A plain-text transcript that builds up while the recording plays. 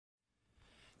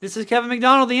This is Kevin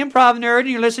McDonald, the improv nerd, and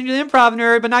you're listening to the improv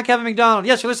nerd, but not Kevin McDonald.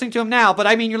 Yes, you're listening to him now, but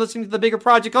I mean you're listening to the bigger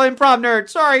project called Improv Nerd.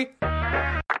 Sorry.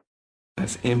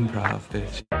 That's improv,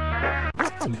 bitch.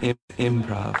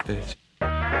 Improv, bitch.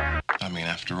 I mean,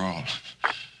 after all,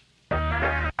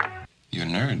 you're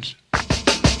nerds.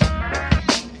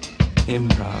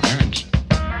 Improv. Nerds.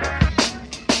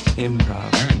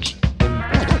 Improv. Nerds.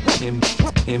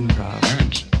 Improv. Nerds.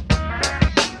 Nerds.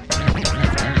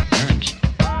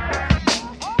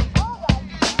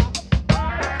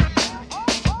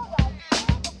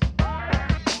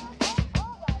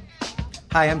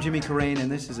 Hi, I'm Jimmy Carrane, and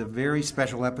this is a very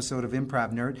special episode of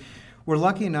Improv Nerd. We're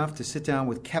lucky enough to sit down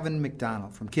with Kevin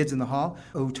McDonald from Kids in the Hall,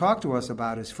 who talked to us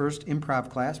about his first improv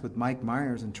class with Mike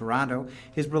Meyers in Toronto,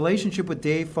 his relationship with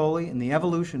Dave Foley, and the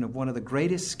evolution of one of the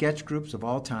greatest sketch groups of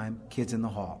all time, Kids in the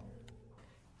Hall.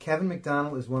 Kevin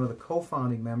McDonald is one of the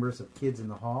co-founding members of Kids in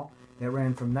the Hall that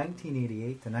ran from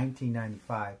 1988 to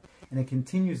 1995, and it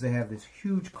continues to have this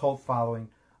huge cult following,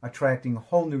 attracting a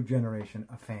whole new generation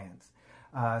of fans.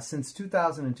 Since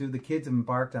 2002, the kids have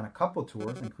embarked on a couple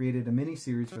tours and created a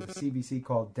mini-series for the CBC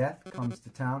called Death Comes to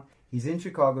Town. He's in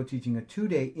Chicago teaching a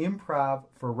 2-day improv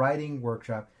for writing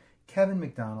workshop. Kevin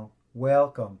McDonald,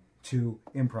 welcome to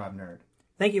Improv Nerd.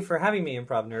 Thank you for having me,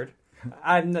 Improv Nerd.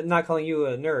 I'm not calling you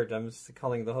a nerd. I'm just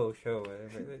calling the whole show.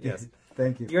 Yes.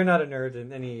 Thank you. You're not a nerd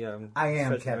in any. I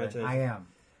am, Kevin. I am.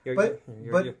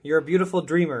 You're a beautiful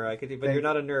dreamer. But you're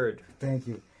not a nerd. Thank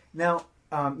you. Now,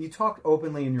 you talk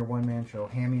openly in your one-man show,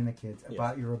 Hammy and the Kids,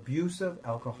 about your abusive,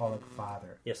 alcoholic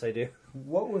father. Yes, I do.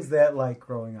 What was that like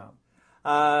growing up?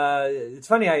 It's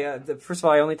funny. First of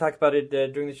all, I only talked about it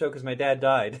during the show because my dad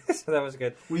died, so that was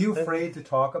good. Were you afraid to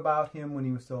talk about him when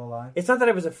he was still alive? It's not that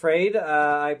I was afraid.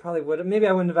 I probably would. Maybe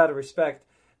I wouldn't have out of respect.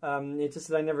 It's just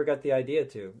that I never got the idea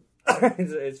to.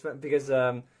 it's because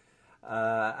I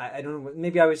don't know.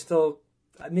 Maybe I was still.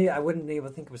 Maybe I wouldn't be able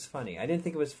to think it was funny. I didn't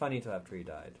think it was funny until after he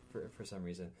died, for some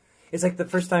reason. It's like the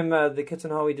first time the Kids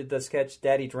in Hall we did the sketch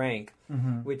 "Daddy Drank,"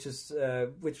 which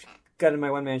got in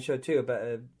my one man show too.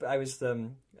 But I went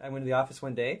to the office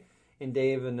one day, and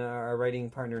Dave and our writing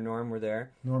partner Norm were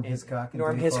there. Norm Hiscock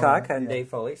and Dave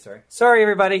Foley. Sorry,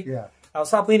 everybody. Yeah. I'll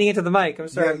stop leaning into the mic. I'm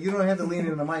sorry. Yeah, you don't have to lean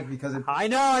into the mic because I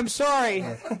know. I'm sorry.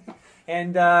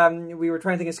 And we were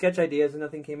trying to think of sketch ideas, and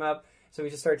nothing came up. So we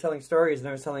just started telling stories, and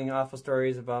I was telling awful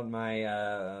stories about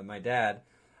my my dad,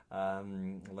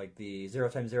 like the 0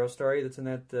 times 0 story that's in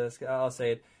that. I'll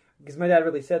say it because my dad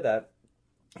really said that.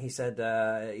 He said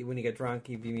when he got drunk,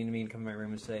 he'd be mean to me and come in my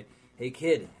room and say, "Hey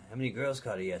kid, how many girls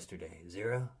called you yesterday?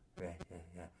 0? Right?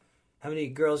 Yeah. How many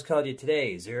girls called you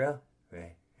today? 0?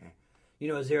 Right? Yeah. You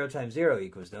know what 0 times 0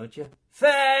 equals, don't you?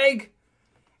 Fag!"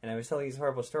 And I was telling these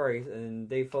horrible stories, and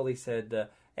Dave Foley said,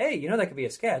 "Hey, you know that could be a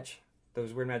sketch."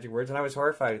 Those weird magic words, and I was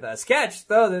horrified with that. Sketch,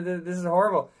 though, this is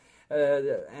horrible.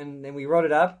 And we wrote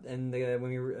it up, and when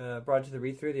we brought it to the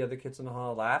read-through, the other kids in the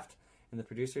hall laughed, and the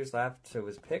producers laughed, so it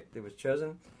was picked, it was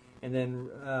chosen. And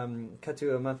then cut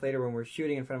to a month later when we're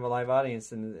shooting in front of a live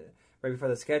audience, and right before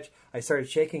the sketch, I started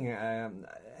shaking. And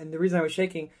the reason I was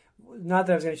shaking, not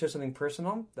that I was going to show something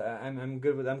personal, I'm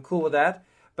cool with that,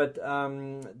 but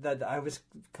that I was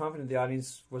confident the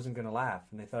audience wasn't going to laugh,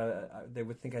 and they thought they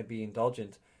would think I'd be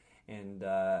indulgent. And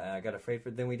I got afraid for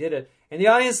it. Then we did it, and the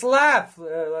audience laughed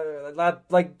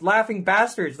like laughing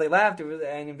bastards. They laughed,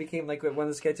 and it became like one of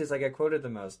the sketches I got quoted the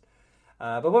most.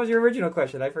 But what was your original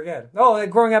question? I forget. Oh,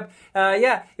 growing up,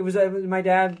 it was my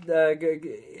dad.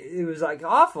 It was like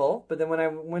awful, but then when I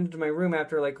went into my room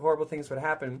after like horrible things would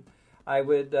happen, I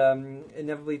would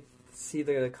inevitably see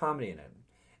the comedy in it.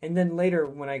 And then later,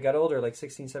 when I got older, like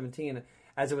 16, 17,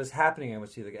 as it was happening, I would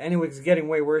see and it was getting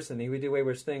way worse, and he would do way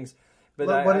worse things.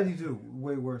 But what did he do?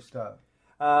 Way worse stuff.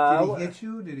 Did he hit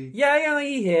you? Did he? Yeah,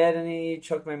 he hit, and he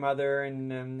choked my mother,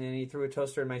 and he threw a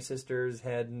toaster at my sister's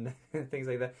head, and things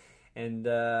like that. And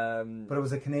but it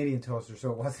was a Canadian toaster,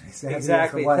 so it wasn't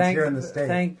exactly here in the States.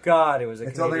 Thank God it was a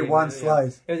It's Canadian. only one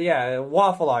slice. A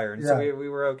waffle iron, yeah. So we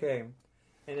were okay.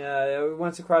 And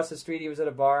once across the street, he was at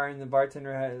a bar, and the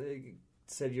bartender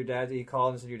said, he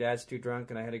called and said, "Your dad's too drunk,"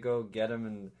 and I had to go get him,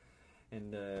 and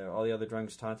all the other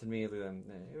drunks taunted me.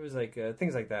 It was like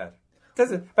things like that.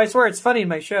 But I swear it's funny in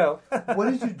my show.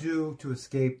 What did you do to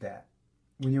escape that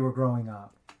when you were growing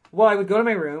up? Well, I would go to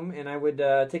my room and I would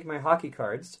take my hockey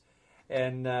cards,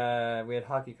 and we had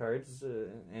hockey cards,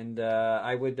 and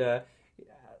I would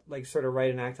like sort of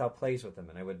write and act out plays with them,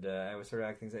 and I would sort of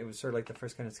act things. It was sort of like the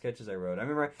first kind of sketches I wrote. I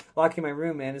remember locking my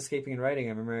room and escaping and writing.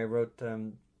 I remember I wrote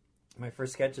my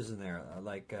first sketches in there.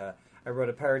 I wrote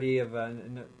a parody of.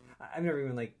 I've never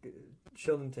even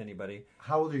show them to anybody.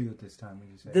 How old are you at this time, would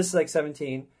you say? This is like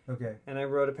 17. Okay. And I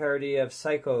wrote a parody of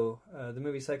Psycho, the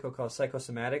movie Psycho called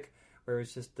Psychosomatic, where it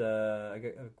was just a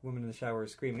woman in the shower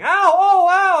screaming, "Ow! Oh!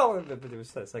 Ow!" But it was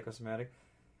psychosomatic.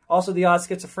 Also, The Odd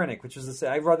Schizophrenic, which was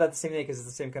I wrote that the same day because it's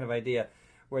the same kind of idea,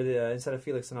 where instead of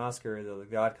Felix and Oscar,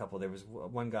 the odd couple, there was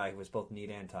one guy who was both neat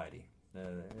and tidy.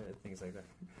 Things like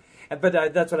that.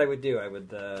 But that's what I would do. I would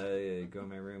go in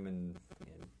my room and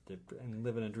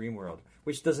live in a dream world,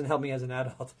 which doesn't help me as an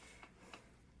adult.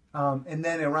 And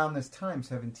then around this time,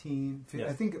 17, Yes.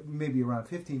 I think maybe around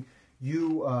 15,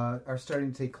 you are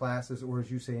starting to take classes, or as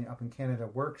you say up in Canada,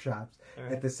 workshops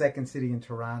at the Second City in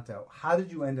Toronto. How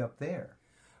did you end up there?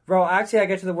 Well, actually, I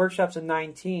got to the workshops at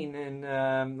 19,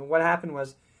 and what happened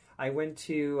was I went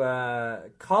to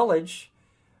college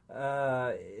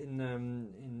in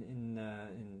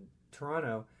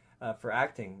Toronto for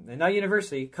acting, and not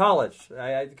university, college.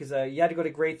 Because you had to go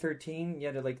to grade 13. You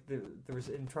had to there was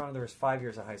in Toronto there was 5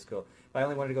 years of high school, but I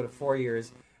only wanted to go to 4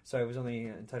 years, so I was only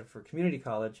entitled for community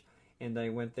college. And I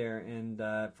went there and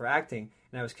for acting,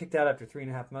 and I was kicked out after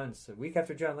 3.5 months. A week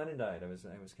after John Lennon died, I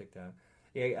was kicked out.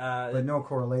 Yeah, but no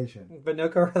correlation. But no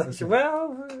correlation. Okay.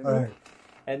 Well, all right.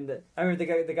 And I remember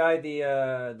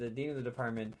the dean of the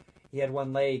department. He had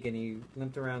one leg, and he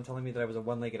limped around telling me that I was a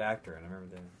one-legged actor. And I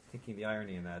remember thinking the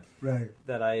irony in that. Right.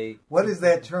 That I. What is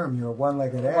that term? You're a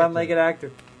one-legged actor. One-legged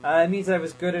actor. It means that I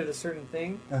was good at a certain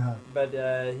thing, Uh-huh. but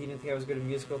he didn't think I was good at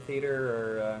musical theater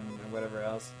or whatever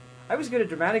else. I was good at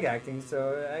dramatic acting,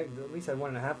 so I at least had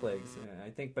 1.5 legs, I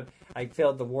think. But I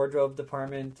failed the wardrobe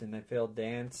department, and I failed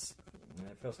dance, and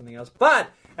I failed something else. But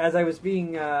as I was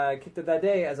being kicked out that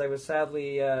day, as I was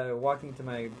sadly walking to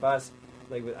my bus,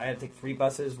 I had to take 3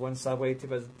 buses, 1 subway, 2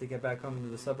 buses to get back home to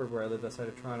the suburb where I lived outside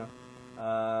of Toronto.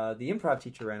 The improv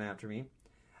teacher ran after me,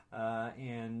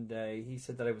 and he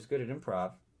said that I was good at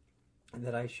improv, and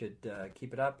that I should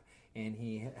keep it up. And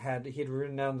he had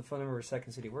written down the phone number of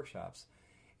Second City workshops.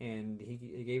 And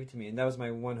he gave it to me, and that was my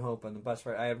one hope on the bus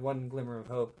ride. I had one glimmer of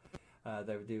hope that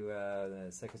I would do the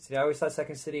Second City. I always thought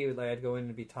Second City, I'd go in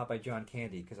and be taught by John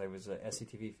Candy, because I was a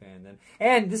SCTV fan then.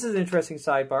 And this is an interesting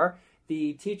sidebar.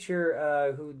 The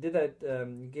teacher who did that,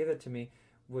 gave it to me,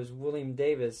 was William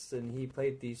Davis, and he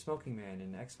played the smoking man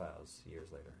in X-Files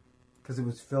years later. Because it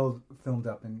was filmed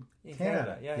up in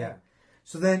Canada. Yeah.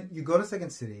 So then you go to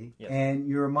Second City, Yes. and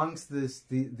you're amongst it's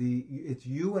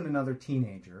you and another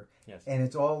teenager, Yes. and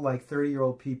it's all like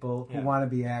 30-year-old people who Yeah. want to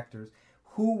be actors.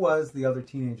 Who was the other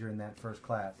teenager in that first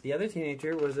class? The other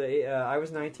teenager was I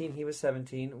was 19, he was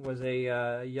 17, was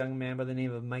a young man by the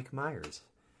name of Mike Meyers.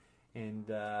 And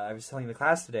I was telling the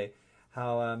class today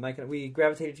how Mike and we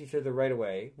gravitated to each other right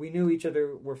away. We knew each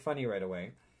other were funny right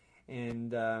away.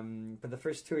 And for the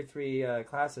first 2 or 3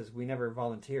 classes, we never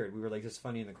volunteered. We were just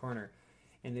funny in the corner.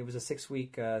 And it was a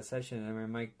 6-week session. And I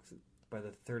remember Mike, by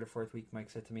the 3rd or 4th week,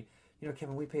 Mike said to me,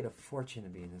 Kevin, we paid a fortune to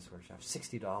be in this workshop,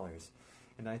 $60.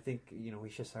 And I think, we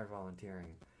should start volunteering.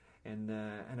 And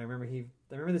I remember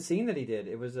the scene that he did.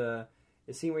 It was a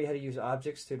scene where you had to use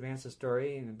objects to advance the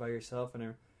story and by yourself. And I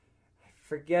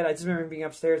forget, I just remember being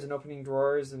upstairs and opening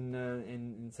drawers and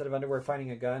instead of underwear,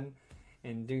 finding a gun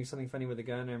and doing something funny with a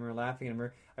gun. I remember laughing. I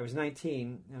remember I was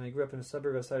 19 and I grew up in a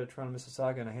suburb outside of Toronto,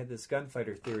 Mississauga, and I had this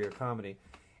gunfighter theory of comedy.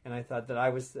 And I thought that I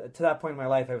was, to that point in my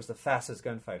life, I was the fastest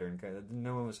gunfighter, and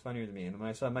no one was funnier than me. And when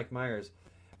I saw Mike Meyers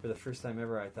for the first time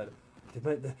ever, I thought,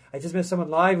 I just met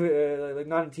someone live,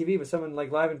 not on TV, but someone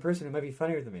live in person who might be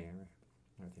funnier than me. I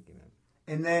remember thinking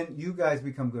that. And then you guys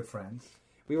become good friends.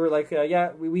 We were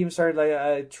we even started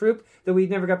a troupe that we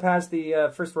never got past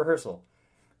the first rehearsal.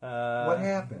 What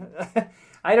happened?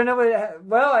 I don't know.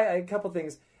 A couple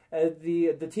things.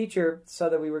 The teacher saw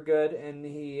that we were good, and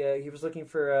he was looking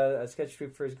for a sketch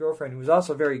troupe for his girlfriend, who was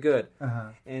also very good.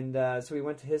 Uh-huh. And so we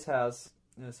went to his house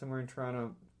somewhere in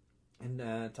Toronto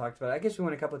and talked about it. I guess we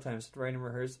went a couple of times to write and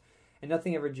rehearse, and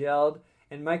nothing ever gelled.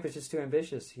 And Mike was just too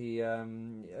ambitious.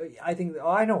 I think,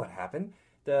 I know what happened.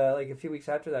 A few weeks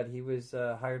after that, he was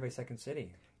hired by Second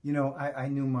City. I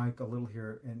knew Mike a little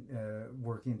here in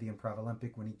working at the Improv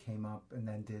Olympic when he came up and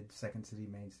then did Second City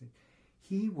Main Stage.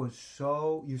 He was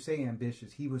so, you say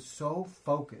ambitious, he was so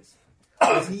focused.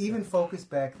 Was he even focused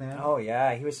back then? Oh,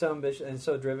 yeah. He was so ambitious and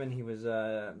so driven. He was,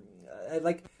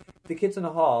 like, the kids in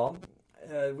the hall,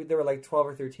 there were 12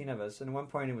 or 13 of us, and at one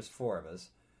point it was 4 of us.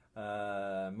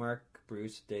 Mark,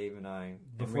 Bruce, Dave, and I.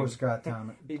 Before Scott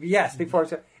Thomas. Yes, before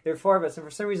Scott. There were 4 of us, and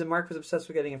for some reason Mark was obsessed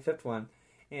with getting a 5th one.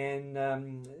 And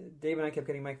Dave and I kept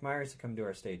getting Mike Meyers to come do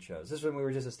our stage shows. This is when we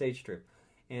were just a stage troupe.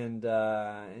 And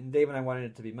Dave and I wanted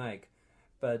it to be Mike.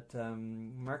 but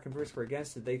Mark and Bruce were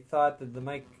against it. They thought that the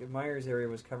Mike Meyers area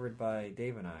was covered by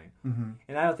Dave and I. Mm-hmm.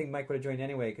 And I don't think Mike would have joined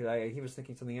anyway, because he was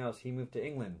thinking something else. He moved to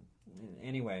England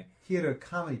anyway. He had a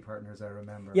comedy partner, as I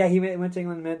remember. Yeah, he went to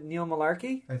England and met Neil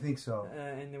Malarkey. I think so.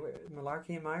 And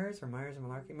Malarkey and Meyers, or Meyers and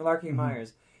Malarkey? Malarkey and Mm-hmm.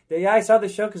 Meyers. Yeah, I saw the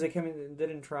show because they came in and did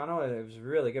it in Toronto. It was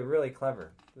really good, really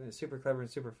clever. Super clever and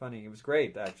super funny. It was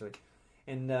great, actually.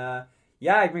 And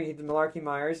yeah, I agree. He did Malarkey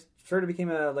Meyers. Sort of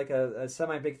became a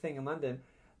semi-big thing in London.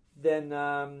 Then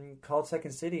called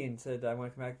Second City and said, I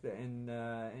want to come back. And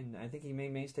I think he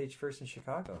made main stage first in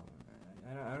Chicago.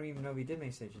 I don't even know if he did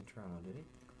main stage in Toronto, did he?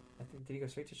 Did he go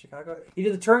straight to Chicago? He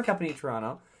did the touring company in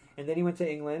Toronto, and then he went to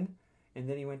England, and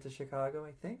then he went to Chicago,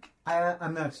 I think.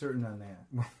 I'm not certain on that.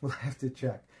 We'll have to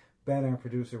check. Ben, our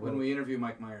producer, When we interview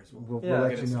Mike Meyers, we'll Yeah. let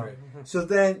get you it know. straight. So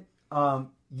then,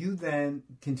 you then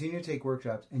continue to take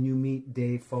workshops, and you meet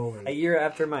Dave Foley. A year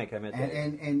after Mike, I met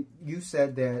Dave. And you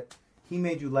said that he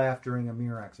made you laugh during a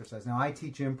mirror exercise. Now, I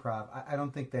teach improv. I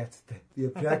don't think that's the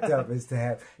objective is to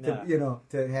have No.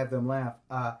 to have them laugh.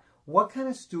 What kind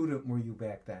of student were you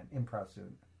back then? Improv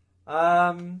student.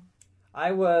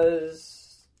 I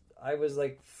was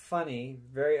like funny,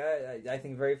 I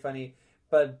think very funny,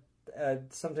 but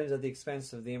sometimes at the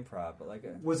expense of the improv. But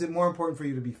Was it more important for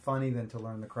you to be funny than to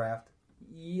learn the craft?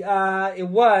 it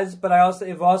was, but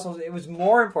it was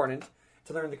more important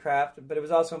to learn the craft, but it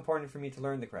was also important for me to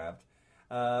learn the craft.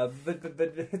 But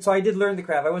so I did learn the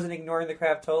craft. I wasn't ignoring the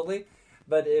craft totally,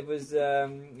 but it was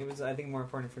I think more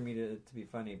important for me to be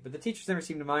funny. But the teachers never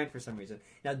seemed to mind for some reason.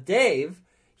 Now Dave,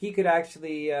 he could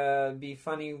actually be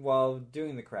funny while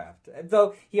doing the craft,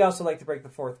 though he also liked to break the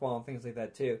fourth wall and things like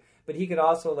that too. But he could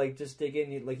also just dig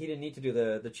in. He didn't need to do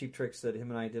the cheap tricks that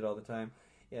him and I did all the time.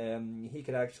 He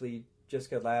could actually just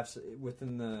get laughs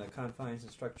within the confines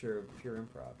and structure of pure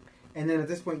improv. And then at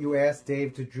this point, you asked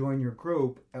Dave to join your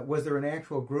group. Was there an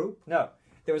actual group? No,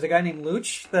 there was a guy named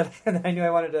Luch that I knew I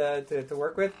wanted to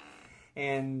work with,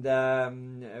 and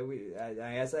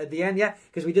I asked at the end,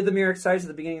 because we did the mirror exercise at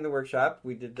the beginning of the workshop.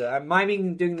 We did I'm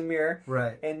miming doing the mirror,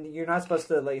 Right. And you're not supposed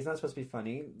to it's not supposed to be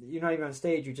funny. You're not even on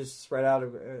stage. You just spread out.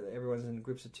 Everyone's in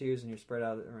groups of twos, and you're spread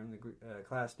out around the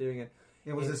class doing it.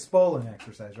 It was a Spolin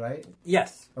exercise, right?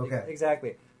 Yes. Okay.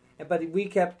 Exactly. But we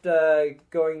kept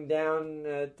going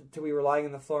down till we were lying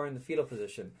on the floor in the fetal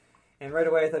position. And right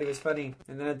away I thought he was funny.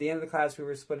 And then at the end of the class we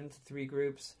were split into 3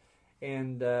 groups.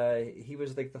 And he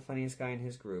was the funniest guy in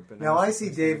his group. And Now I see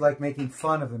Dave making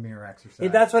fun of the mirror exercise. Yeah,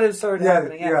 that's what it started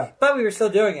happening. Yeah. But we were still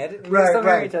doing it. We were still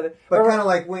mirroring each other. But kind of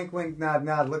like wink, wink, nod,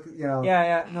 nod. Look,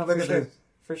 Yeah. No, look for at sure. this.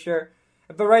 For sure.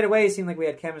 But right away it seemed like we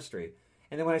had chemistry.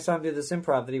 And then when I saw him do this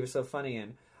improv that he was so funny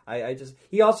in,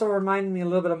 he also reminded me a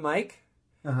little bit of Mike.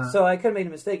 Uh-huh. So I could have made a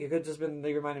mistake. It could have just been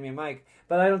they reminded me of Mike.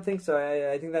 But I don't think so.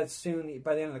 I think that's soon,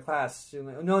 by the end of the class.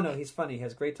 No, he's funny. He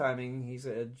has great timing. He's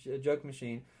a joke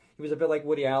machine. He was a bit like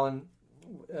Woody Allen,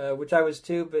 which I was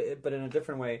too, but in a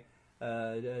different way.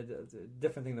 A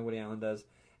different thing than Woody Allen does.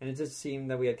 And it just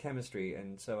seemed that we had chemistry.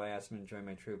 And so I asked him to join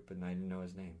my troupe, and I didn't know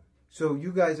his name. So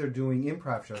you guys are doing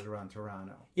improv shows around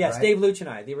Toronto. Yes, right? Dave Luch and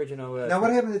I, the original. Now,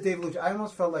 what happened to Dave Luch? I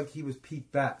almost felt like he was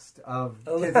Pete Best of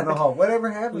Kids in the Hall.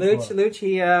 Whatever happened to him?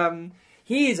 Luch,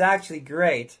 he's actually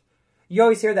great. You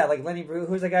always hear that, like Lenny Bruce.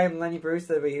 Who's the guy, Lenny Bruce?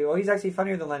 He's actually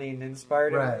funnier than Lenny and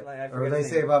inspired him. Right. I Or forget they his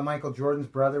say name. about Michael Jordan's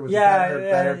brother was Yeah, a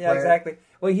better player. exactly.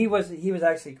 Well, he was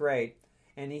actually great,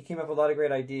 and he came up with a lot of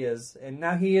great ideas. And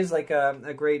now he is like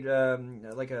a great, a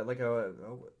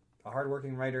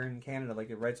hardworking writer in Canada.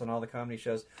 He writes on all the comedy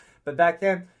shows. But back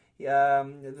then,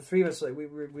 the 3 of us,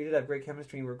 we did have great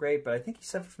chemistry and we were great. But I think he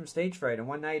suffered from stage fright. And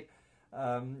one night,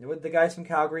 with the guys from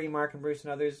Calgary, Mark and Bruce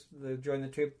and others, they joined the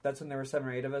troupe. That's when there were 7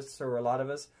 or 8 of us. So there were a lot of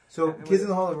us. So Kids in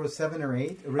the Hall, there were 7 or 8?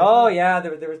 Originally? Oh yeah,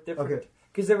 there was different. Okay.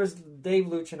 Because there was Dave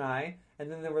Luch and I,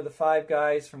 and then there were the 5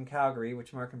 guys from Calgary,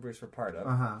 which Mark and Bruce were part of.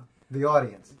 Uh-huh. The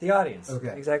audience. The audience.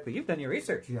 Okay. Exactly. You've done your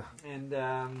research. Yeah. And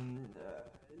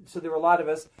so there were a lot of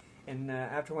us. And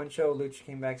after one show, Luch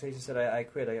came backstage and said, I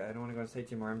quit. I don't want to go on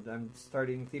stage anymore. I'm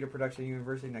starting theater production at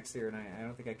university next year, and I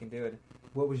don't think I can do it.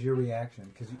 What was your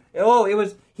reaction?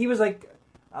 He was like,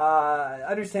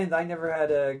 understand I never had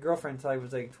a girlfriend until I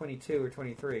was 22 or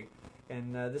 23.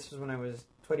 And this was when I was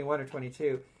 21 or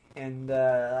 22. And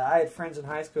I had friends in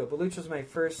high school. But Luch was my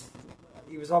first,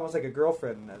 he was almost like a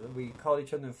girlfriend. We called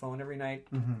each other on the phone every night.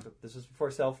 Mm-hmm. This was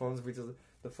before cell phones. We did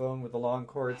the phone with the long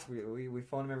cords. We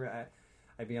phoned him every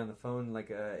I'd be on the phone,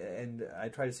 and I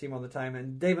tried to see him all the time.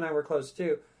 And Dave and I were close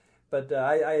too, but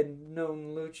I had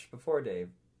known Luch before Dave,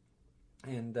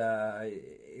 and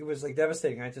it was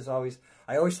devastating. I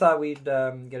always thought we'd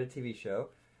get a TV show,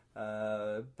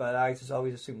 But I just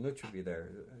always assumed Luch would be there.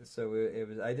 So it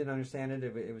was. I didn't understand it.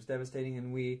 It was devastating,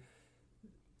 and we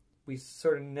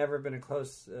sort of never been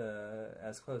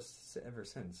as close ever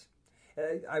since.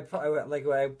 I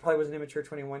probably was an immature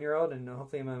 21-year-old, and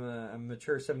hopefully I'm a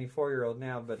mature 74-year-old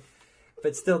now.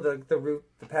 But still, the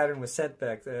pattern was set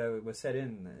back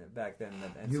back then.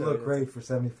 And You so look great for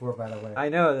 74, by the way. I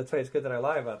know, that's why it's good that I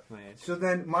lie about my age. So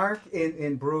then Mark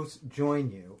and Bruce join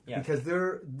you Yes. because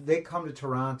they come to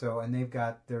Toronto and they've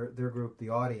got their group, The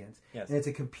Audience, Yes. and it's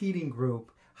a competing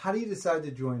group. How do you decide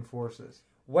to join forces?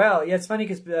 Well, yeah, it's funny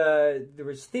because there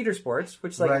was theater sports,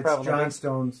 which is like Right, a problem. John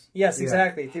Stone's. Yes, yeah.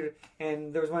 exactly. Theater,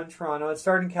 and there was one in Toronto. It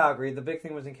started in Calgary. The big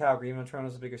thing was in Calgary, even though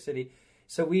Toronto's a bigger city.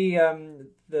 So we,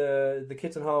 the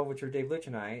Kids in Hall, which are Dave Luch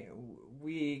and I,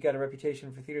 we got a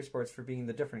reputation for theater sports for being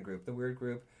the different group, the weird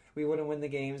group. We wouldn't win the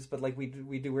games, but like we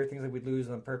do weird things, like we'd lose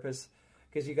on purpose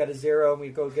because you got a zero, and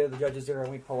we'd go get the judge's zero,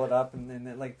 and we'd pull it up, and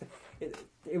then like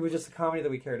it was just a comedy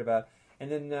that we cared about. And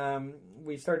then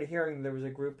we started hearing there was a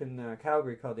group in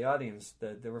Calgary called The Audience.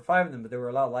 There were 5 of them, but they were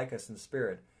a lot like us in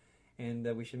spirit, and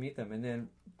we should meet them. And then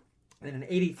in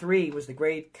 '83 was the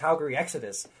great Calgary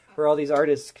Exodus, where all these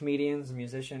artists, comedians, and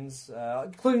musicians,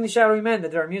 including the Shadowy Men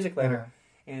that did our music later,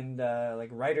 and like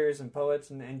writers and poets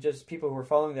and just people who were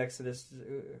following the Exodus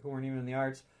who weren't even in the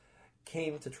arts,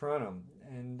 came to Toronto.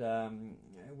 And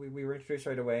we were introduced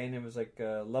right away, and it was like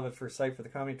love at first sight for the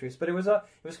comedy troops. But it was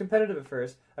competitive at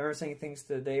first. I remember saying things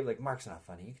to Dave like, "Mark's not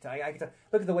funny. I can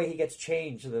look at the way he gets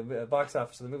changed at the box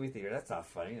office of the movie theater. That's not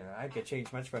funny. I'd get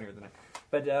changed much funnier than that."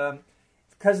 But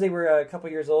because they were a couple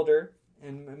years older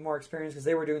and more experienced, because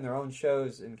they were doing their own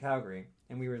shows in Calgary,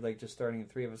 and we were like just starting, the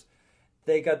 3 of us,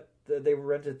 they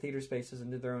rented theater spaces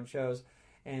and did their own shows.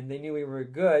 And they knew we were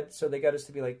good, so they got us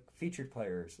to be like featured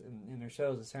players in their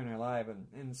shows at Saturday Night Live,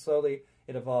 and slowly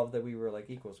it evolved that we were like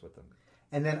equals with them.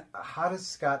 And then how does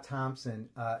Scott Thompson,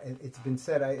 it's been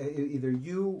said, either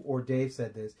you or Dave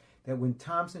said this, that when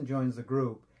Thompson joins the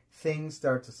group, things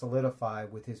start to solidify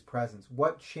with his presence.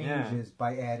 What changes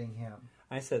by adding him?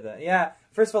 I said that. Yeah.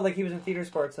 First of all, like he was in theater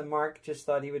sports, and Mark just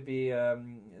thought he would be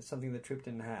something the troupe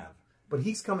didn't have. But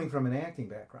he's coming from an acting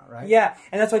background, right? Yeah,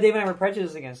 and that's why Dave and I were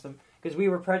prejudiced against him, because we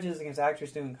were prejudiced against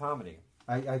actors doing comedy.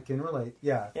 I can relate,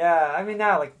 yeah. Yeah, I mean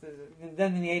now, like,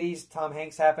 then in the 80s, Tom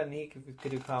Hanks happened, he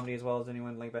could do comedy as well as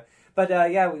anyone like that. But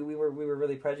yeah, we were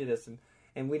really prejudiced,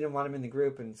 and we didn't want him in the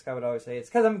group, and Scott would always say, "It's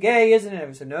because I'm gay, isn't it?" And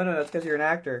we said, no, it's because you're an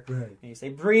actor. Right. And you say,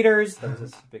 "Breeders." That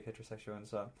was this big heterosexual one,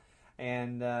 so.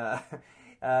 And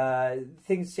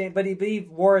things changed, but he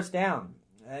wore us down.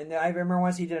 And I remember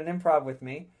once he did an improv with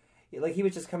me. Like, he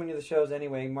was just coming to the shows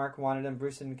anyway. Mark wanted him,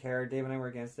 Bruce didn't care, Dave and I were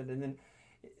against it. And then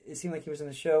it seemed like he was in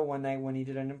the show one night when he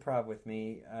did an improv with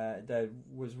me that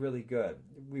was really good.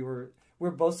 We were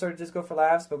both started to just go for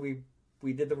laughs, but we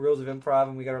did the rules of improv,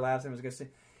 and we got our laughs, and it was good.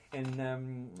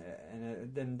 And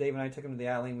then Dave and I took him to the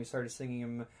alley, and we started singing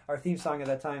him. Our theme song at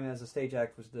that time as a stage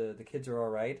act was the Kids Are All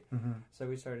Right. Mm-hmm. So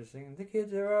we started singing, "The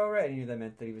Kids Are All Right." And he knew that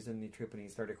meant that he was in the troupe, and he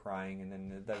started crying, and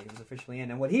then that he was officially in.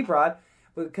 And what he brought,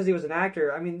 because he was an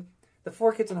actor, I mean, the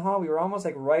 4 Kids in the Hall, we were almost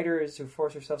like writers who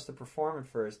forced ourselves to perform at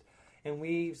first. And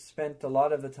we spent a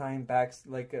lot of the time back,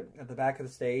 like at the back of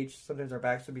the stage. Sometimes our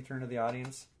backs would be turned to the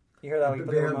audience. You hear that? Like, you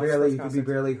could be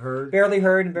barely heard. Barely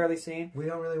heard and barely seen. We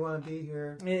don't really want to be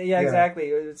here. Yeah,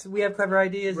 exactly. We have clever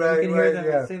ideas. Right, and you can hear them.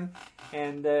 yeah. And see them.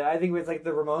 And I think with like the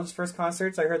Ramones' first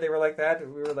concerts, I heard they were like that.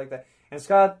 We were like that. And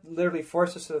Scott literally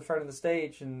forced us to the front of the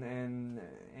stage, and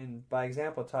by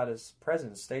example taught us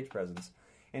stage presence.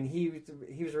 And he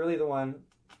was really the one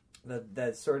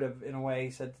that sort of, in a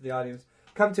way, said to the audience,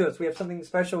 "Come to us. We have something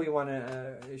special we want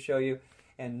to show you."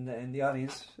 And the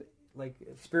audience, like,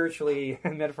 spiritually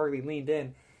and metaphorically leaned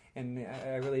in. And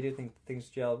I really do think things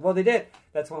gelled. Well, they did.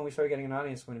 That's when we started getting an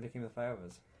audience, when it became the 5 of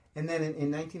us. And then in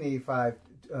 1985,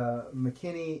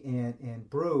 McKinney and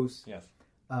Bruce Yes.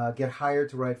 Get hired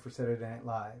to write for Saturday Night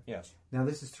Live. Yes. Now,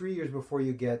 this is 3 years before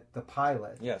you get the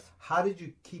pilot. Yes. How did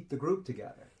you keep the group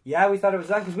together? Yeah, we thought it was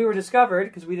done because we were discovered,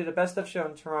 because we did a Best Of show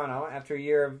in Toronto after a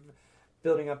year of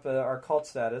building up our cult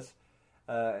status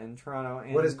in Toronto.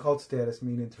 And what does cult status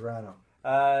mean in Toronto?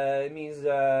 It means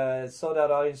sold out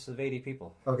audience of 80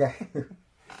 people. Okay.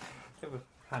 It was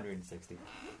 160,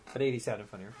 but 80 sounded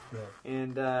funnier. Yeah.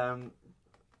 And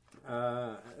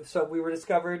so we were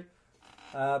discovered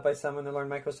by someone that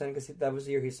learned Mike Hossein, because that was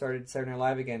the year he started Saturday Night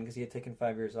Live again, because he had taken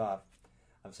 5 years off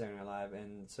of Saturday Night Live.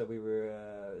 And so we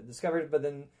were discovered, but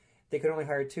then they could only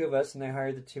hire 2 of us, and they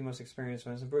hired the 2 most experienced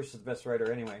ones. And Bruce is the best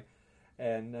writer anyway.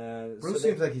 And Bruce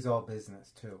seems like he's all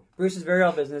business too. Bruce is very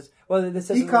all business. Well,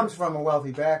 he comes from a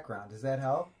wealthy background. Does that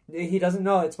help? He doesn't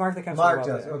know. It's Mark that comes Mark to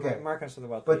the wealth. does, okay. Mark comes to the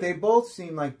wealth. But they both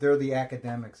seem like they're the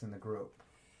academics in the group.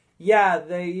 Yeah,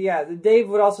 Dave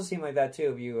would also seem like that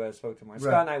too if you spoke to him.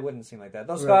 Scott Right. and I wouldn't seem like that.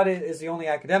 Though Scott is the only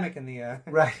academic in the...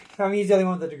 Right. I mean, he's the only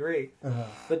one with a degree. Uh-huh.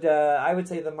 But I would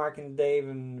say that Mark and Dave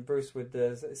and Bruce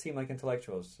would seem like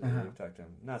intellectuals if you talk to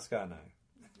him. Not Scott and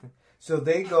I. So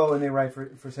they go and they write for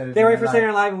Saturday Night They write for Live.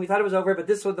 Saturday Night Live, and we thought it was over, but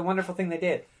this was the wonderful thing they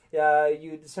did.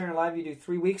 Saturday Night Live, you do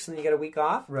 3 weeks, and then you get a week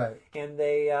off. Right. And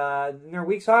they, in their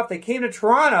weeks off, they came to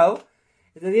Toronto.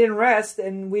 They didn't rest,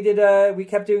 and we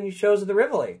kept doing shows at the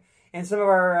Rivoli. And some of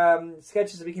our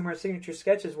sketches that became our signature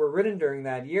sketches were written during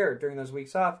that year, during those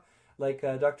weeks off, like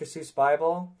Dr. Seuss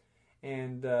Bible,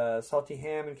 and Salty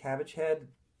Ham and Cabbage Head,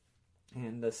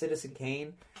 and Citizen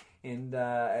Kane. And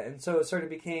so it sort of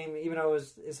became, even though it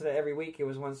was instead of every week, it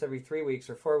was once every 3 weeks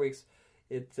or 4 weeks.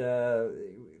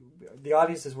 The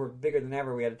audiences were bigger than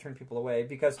ever. We had to turn people away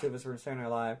because two of us were Saturday Night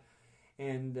Live,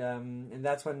 and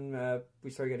that's when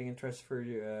we started getting interest for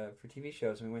TV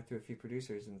shows. And we went through a few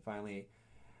producers, and finally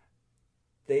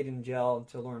they didn't gel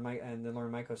until Lauren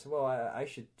Michael said, "Well, I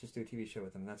should just do a TV show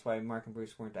with them." That's why Mark and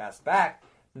Bruce weren't asked back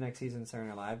the next season of Saturday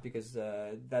Night Live, because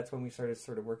that's when we started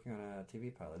sort of working on a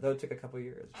TV pilot. Though it took a couple of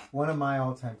years. One of my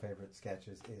all-time favorite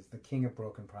sketches is The King of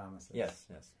Broken Promises. Yes.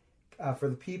 For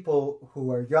the people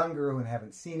who are younger and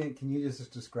haven't seen it, can you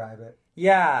just describe it?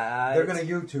 Yeah. They're going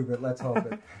to YouTube it. Let's hope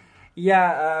it.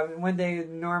 Yeah, one day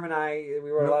Norm and I, we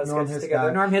wrote a lot of Norm sketches Hiscock.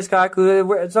 together. Norm Hiscock,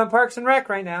 who it's on Parks and Rec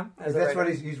right now. That's what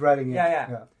he's writing.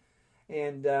 Yeah.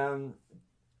 And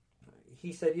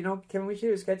he said, Kevin, we should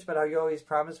do a sketch about how you always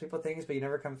promise people things, but you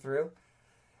never come through.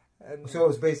 And, So it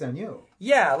was based on you.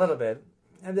 Yeah, a little bit.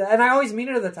 And I always mean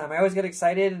it at the time. I always get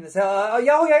excited and say,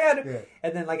 yeah.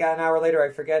 And then like an hour later,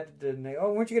 I forget. And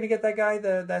weren't you going to get that guy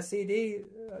that CD?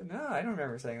 No, I don't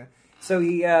remember saying that. So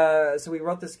we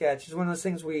wrote the sketch. It's one of those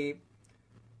things we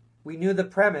knew the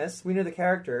premise, we knew the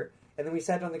character, and then we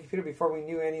sat on the computer before we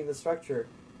knew any of the structure,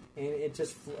 and it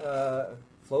just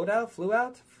flew out. Flew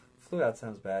out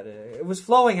sounds bad. It was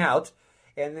flowing out,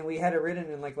 and then we had it written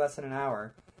in like less than an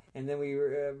hour, and then we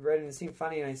read it and it seemed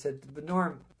funny, and I said, "But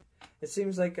Norm, it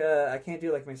seems like I can't do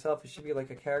it like myself. It should be like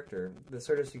a character that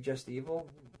sort of suggests evil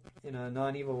in a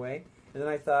non-evil way." And then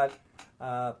I thought,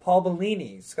 Paul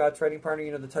Bellini, Scott's writing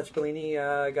partner, the Touch Bellini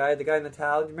guy, the guy in the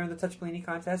towel. Do you remember the Touch Bellini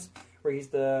contest where he's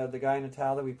the guy in the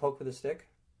towel that we poke with a stick?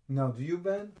 No, do you,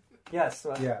 Ben? Yes.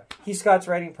 Yeah. He's Scott's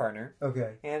writing partner.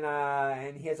 Okay.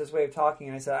 And he has this way of talking,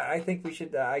 and I said, I think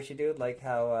I should do it like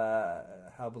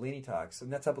how Bellini talks,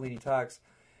 and that's how Bellini talks.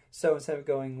 So instead of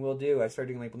going "will do," I started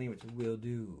doing like Bellini, which is "will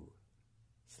do,"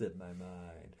 slip my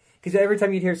mind. Because every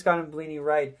time you'd hear Scott and Bellini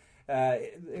write,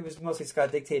 it was mostly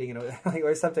Scott dictating,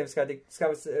 or sometimes Scott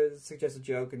would suggest a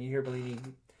joke, and you hear Bellini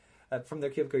from their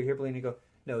cubicle. You hear Bellini go,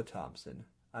 "No, Thompson,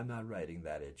 I'm not writing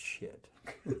that. It's shit."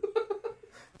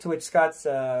 To which Scott's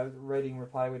writing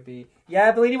reply would be,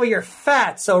 "Yeah, Bellini, well, you're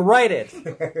fat, so write it."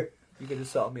 "You can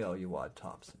insult me all you want,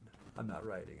 Thompson. I'm not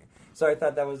writing it." So I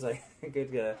thought that was like a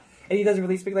good... and he doesn't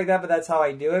really speak like that, but that's how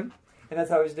I do it. And that's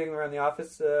how I was doing around the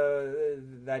office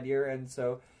that year. And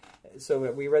so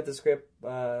we read the script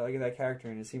like that character,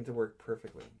 and it seemed to work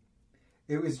perfectly.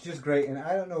 It was just great. And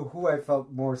I don't know who I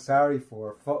felt more sorry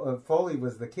for. Foley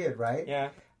was the kid, right? Yeah.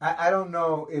 I don't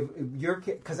know if your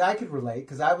kid, because I could relate,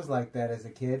 because I was like that as a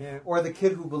kid, or the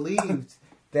kid who believed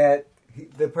that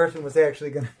the person was actually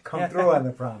going to come through on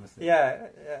the promises. Yeah.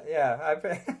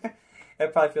 I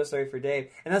probably feel sorry for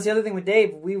Dave. And that's the other thing with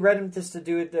Dave. We read him just to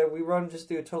do it. We wrote him just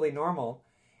to do it totally normal,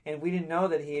 and we didn't know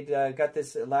that he'd got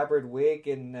this elaborate wig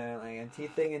and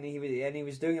teeth thing, and he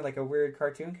was doing it like a weird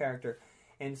cartoon character.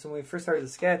 And so when we first started the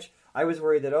sketch, I was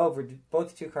worried that for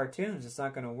both two cartoons, it's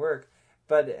not going to work.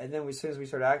 And then as soon as we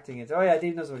started acting, it's,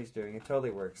 Dave knows what he's doing. It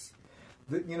totally works.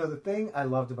 The thing I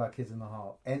loved about Kids in the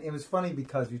Hall, and it was funny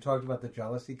because you talked about the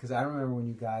jealousy, because I remember when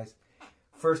you guys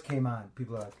first came on,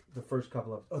 people are like, the first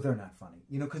couple of, they're not funny.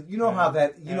 Because know how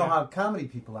know how comedy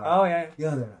people are. Oh, yeah.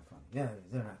 Yeah, they're not funny. Yeah,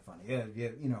 they're not funny. Yeah,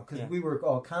 because we were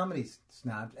all comedy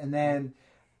snobs. And then...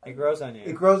 It grows on you.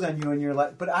 It grows on you, and you're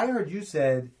like... But I heard you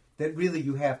said that really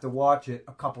you have to watch it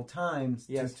a couple times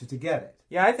to get it.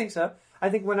 Yeah, I think so. I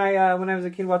think when I was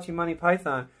a kid watching Monty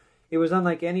Python, it was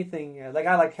unlike anything. Like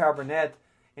I like Carol Burnett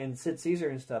and Sid Caesar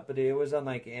and stuff, but it was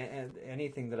unlike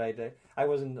anything that I did. I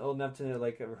wasn't old enough to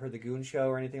like have heard the Goon Show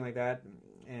or anything like that,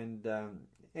 and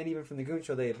even from the Goon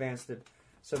Show they advanced it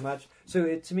so much.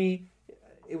 So to me,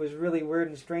 it was really weird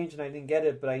and strange, and I didn't get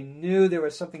it. But I knew there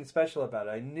was something special about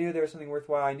it. I knew there was something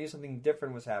worthwhile. I knew something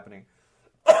different was happening.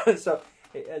 So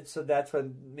So that's what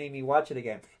made me watch it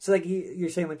again. So like you're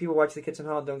saying, like people watch The Kids in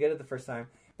the Hall and don't get it the first time,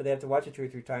 but they have to watch it 2 or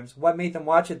 3 times. What made them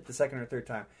watch it the second or third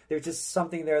time? There's just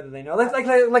something there that they know,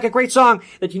 like a great song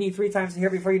that you need 3 times to hear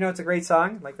before you know it's a great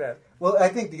song, like that. Well, I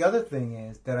think the other thing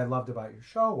is that I loved about your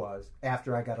show was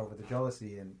after I got over the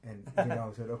jealousy and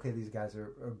said, okay, these guys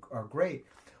are great.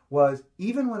 Was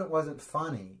even when it wasn't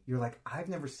funny, you're like, I've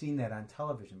never seen that on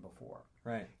television before.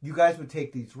 Right. You guys would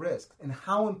take these risks, and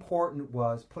how important it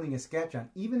was putting a sketch on,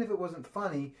 even if it wasn't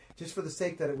funny, just for the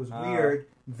sake that it was weird.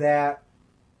 That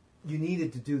you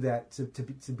needed to do that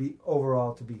to be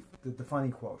overall to be the funny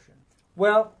quotient.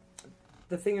 Well,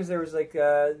 the thing is, there was like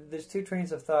there's 2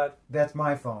 trains of thought. That's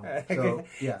my phone. So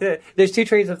yeah, there's 2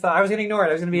 trains of thought. I was going to ignore it.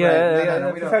 I was going to be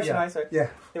a professional. Yeah,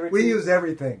 we use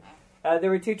everything. There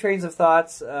were 2 trains of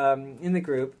thoughts in the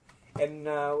group, and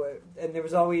there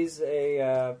was always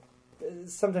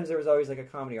sometimes there was always like a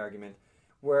comedy argument,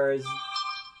 whereas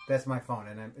that's my phone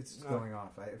and it's going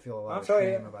off. I feel a lot of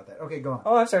sorry, shame about that. Okay, go on.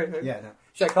 Oh, I'm sorry. Yeah, no.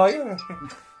 Should I call you?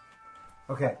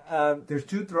 Okay. There's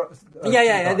 2.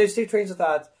 There's 2 trains of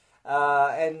thoughts,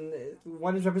 and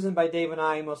one is represented by Dave and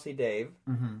I, mostly Dave,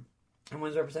 and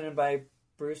one's represented by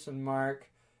Bruce and Mark,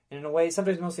 and in a way,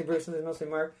 sometimes mostly Bruce, sometimes mostly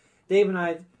Mark. Dave and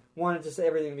I wanted just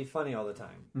everything to be funny all the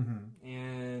time,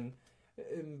 and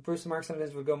Bruce and Mark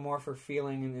sometimes would go more for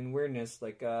feeling and weirdness.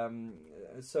 Like,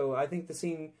 so I think the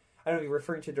scene, I don't know if you're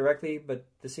referring to directly, but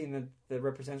the scene that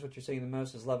represents what you're saying the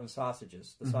most is Love and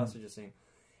Sausages, the sausages scene.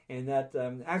 And that,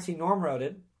 actually Norm wrote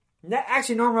it.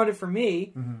 Norm wrote it for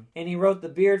me, and he wrote the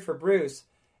beard for Bruce.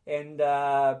 And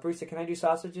Bruce said, can I do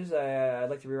sausages? I'd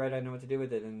like to rewrite I Know What to Do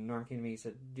With It. And Norm came to me and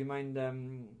said, do you mind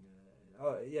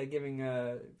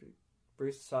giving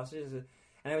Bruce sausages?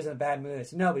 And I was in a bad mood. I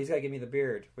said, no, but he's got to give me the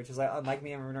beard, which is like, unlike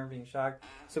me, I remember being shocked.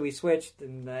 So we switched.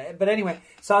 And but anyway,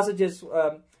 sausages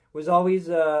was always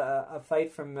a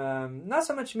fight from, not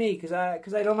so much me, because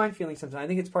I don't mind feeling something. I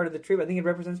think it's part of the troupe. I think it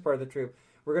represents part of the troupe.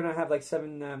 We're going to have like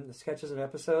 7 sketches an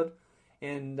episode.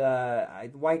 And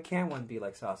why can't one be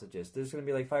like sausages? There's going to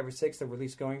be like 5 or 6 that we're at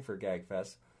least going for Gag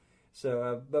Fest.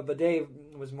 So, but Dave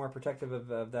was more protective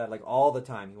of that, like all the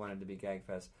time. He wanted to be Gag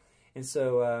Fest. And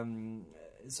so...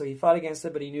 So he fought against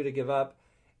it, but he knew to give up.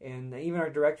 And even our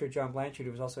director, John Blanchard,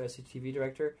 who was also SCTV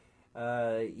director,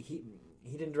 he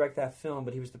didn't direct that film,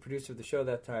 but he was the producer of the show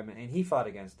that time, and he fought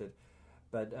against it.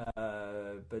 But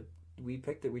we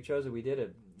picked it, we chose it, we did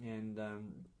it. And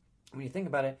when you think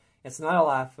about it, it's not a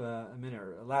laugh a minute,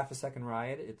 or a laugh a second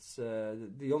riot. It's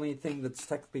the only thing that's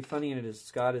technically funny in it is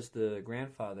Scott is the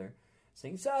grandfather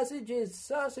saying sausages,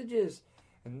 sausages,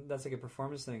 and that's like a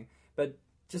performance thing. But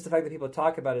just the fact that people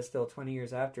talk about it still 20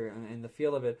 years after, and the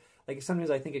feel of it, like sometimes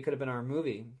I think it could have been our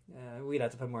movie. We'd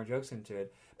have to put more jokes into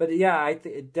it. But yeah,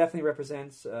 it definitely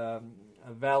represents a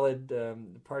valid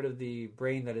part of the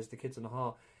brain that is The Kids in the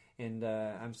Hall, and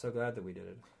I'm so glad that we did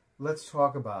it. Let's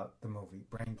talk about the movie,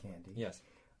 Brain Candy. Yes.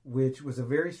 Which was a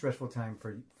very stressful time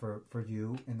for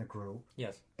you and the crew.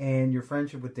 Yes. And your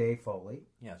friendship with Dave Foley.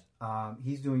 Yes.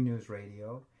 He's doing news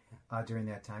radio during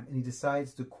that time, and he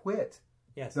decides to quit.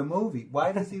 Yes. The movie.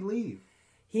 Why does he leave?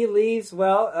 He leaves.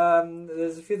 Well,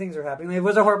 there's a few things that are happening. It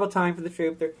was a horrible time for the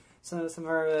troupe. There, some of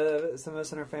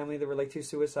us in our family, there were like 2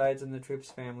 suicides in the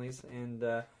troupe's families, and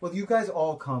well, you guys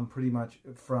all come pretty much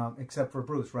from, except for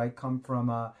Bruce, right? Come from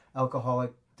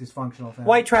alcoholic, dysfunctional family.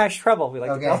 White trash trouble. We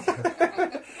like to call.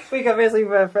 We come basically,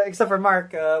 except for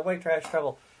Mark, white trash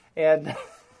trouble, and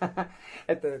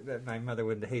my mother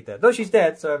wouldn't hate that, though she's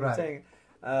dead. So I'm saying,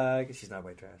 because she's not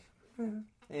white trash.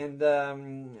 And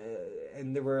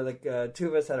there were like 2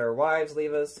 of us had our wives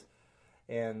leave us,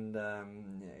 and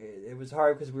it was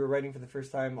hard because we were writing for the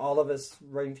first time, all of us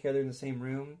writing together in the same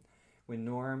room with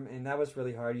Norm, and that was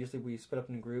really hard. Usually we split up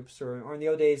in groups, or in the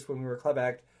old days when we were a club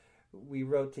act, we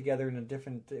wrote together in a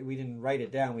different. We didn't write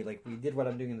it down. We did what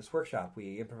I'm doing in this workshop.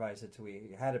 We improvised it till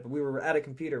we had it, but we were at a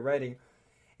computer writing,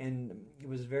 and it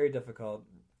was very difficult.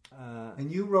 And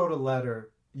you wrote a letter.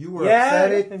 You were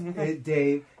upset at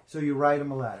Dave, so you write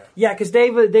him a letter. Yeah, because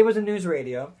Dave was in news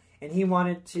radio, and he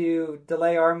wanted to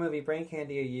delay our movie, Brain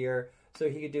Candy, a year so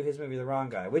he could do his movie, The Wrong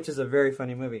Guy, which is a very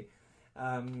funny movie.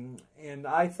 And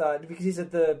I thought, because he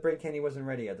said the Brain Candy wasn't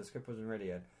ready yet, the script wasn't ready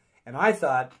yet. And I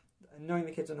thought, knowing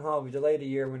the Kids in the Hall, we delayed a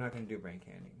year, we're not going to do Brain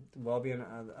Candy. We'll all be on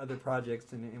other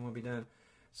projects, and we'll be done.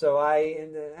 So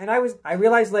I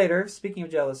realized later, speaking of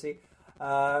jealousy,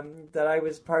 that I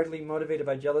was partly motivated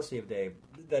by jealousy of Dave,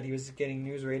 that he was getting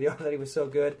news radio, that he was so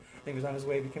good, and he was on his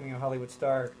way to becoming a Hollywood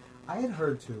star. I had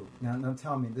heard too. Now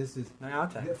tell me, this is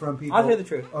from people. I'll tell you the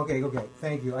truth. Okay,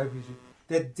 thank you. I appreciate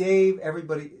that. Dave,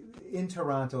 everybody in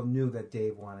Toronto knew that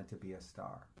Dave wanted to be a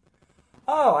star.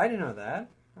 Oh, I didn't know that.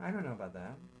 I don't know about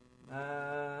that.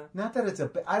 Not that it's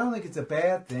I don't think it's a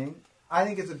bad thing. I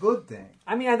think it's a good thing.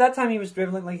 I mean, at that time he was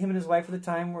driven, like him and his wife at the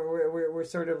time were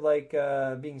sort of like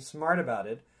being smart about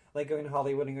it, like going to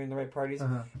Hollywood and going to the right parties.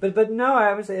 But no,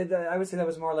 I would say that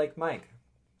was more like Mike.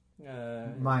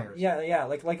 Meyers. Yeah,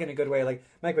 like in a good way. Like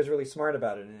Mike was really smart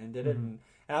about it and did it, and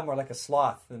I'm more like a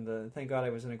sloth. And thank God I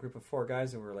was in a group of 4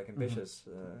 guys that were like ambitious.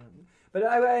 But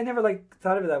I never like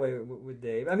thought of it that way with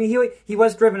Dave. I mean, he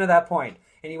was driven at that point,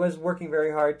 and he was working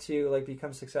very hard to like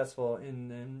become successful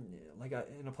in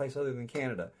a place other than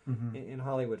Canada, in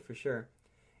Hollywood for sure.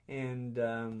 And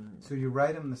so you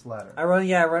write him this letter. I wrote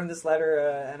him this letter,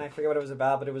 and I forget what it was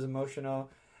about, but it was emotional.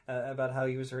 About how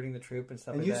he was hurting the troop and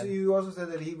stuff like that. And you also said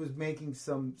that he was making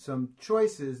some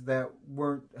choices that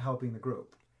weren't helping the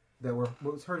group, that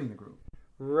was hurting the group.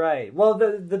 Right. Well,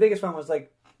 the biggest one was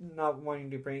like not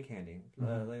wanting to do Brain Candy,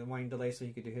 like wanting to delay so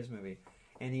he could do his movie.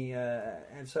 And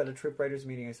and so at a troop writers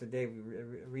meeting, I said, Dave,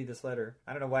 read this letter.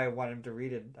 I don't know why I wanted him to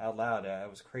read it out loud. It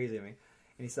was crazy to me.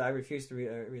 And he said, I refuse to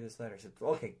read this letter. I said,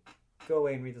 okay, go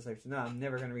away and read this letter. I said, no, I'm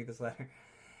never going to read this letter.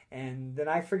 And then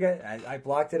I forget. I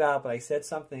blocked it out, but I said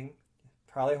something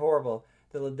probably horrible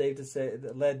that led Dave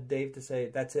to say,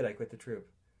 "That's it. I quit the troop."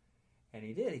 And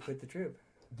he did. He quit the troop.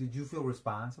 Did you feel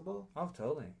responsible? Oh,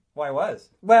 totally. Well, I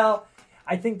was. Well,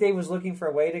 I think Dave was looking for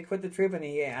a way to quit the troop,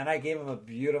 and I gave him a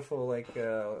beautiful way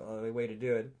to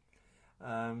do it,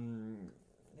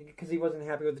 because he wasn't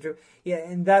happy with the troop. Yeah,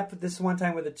 and this one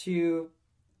time with the 2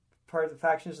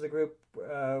 factions of the group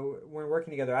weren't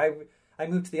working together. I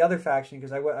moved to the other faction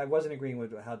because I wasn't agreeing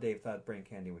with how Dave thought Brain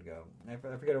Candy would go. I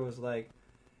forget what it was like.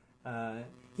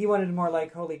 He wanted more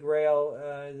like Holy Grail,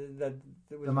 that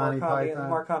was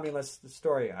more comedy, less the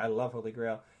story. I love Holy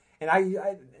Grail, and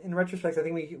I in retrospect, I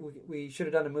think we should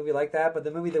have done a movie like that. But the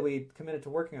movie that we committed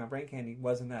to working on, Brain Candy,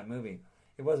 wasn't that movie.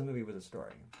 It was a movie with a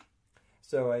story.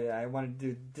 So I wanted to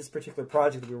do this particular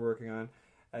project that we were working on.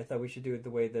 I thought we should do it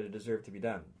the way that it deserved to be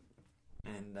done,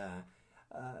 and.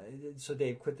 So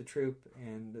Dave quit the troop,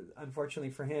 and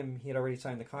unfortunately for him, he had already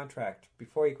signed the contract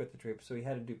before he quit the troop, so he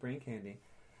had to do Brain Candy.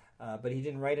 But he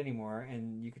didn't write anymore,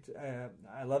 and you could.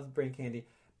 I love Brain Candy,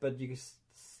 but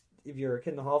if you're a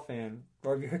Kid in the Hall fan,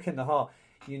 or if you're a Kid in the Hall,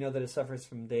 you know that it suffers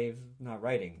from Dave not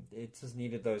writing. It just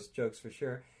needed those jokes for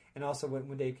sure. And also,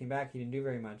 when Dave came back, he didn't do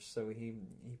very much, so he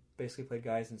basically played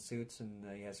guys in suits, and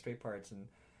he had straight parts, and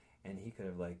he could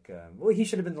have he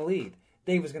should have been the lead.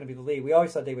 Dave was going to be the lead. We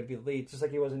always thought Dave would be the lead, just like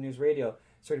he was in news radio,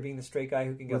 sort of being the straight guy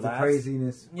who can get laughs. With the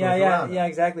craziness. Yeah,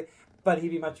 exactly. But he'd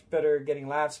be much better getting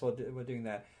laughs while doing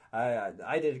that.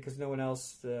 I did it because no one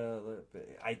else. I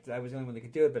was the only one that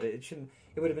could do it, but it shouldn't.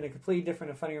 It would have been a completely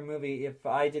different and funnier movie if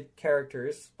I did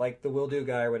characters like the Will Do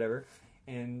guy or whatever,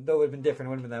 and though it would have been different, it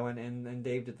would have been that one, and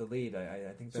Dave did the lead.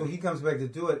 I think. So he comes back to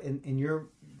do it, and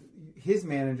his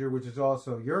manager, which is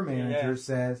also your manager,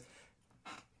 says.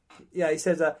 Yeah, he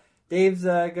says. Dave's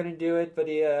going to do it, but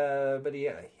he had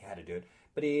to do it.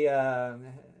 But he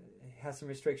has some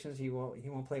restrictions. He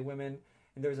won't play women,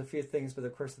 and there was a few things. But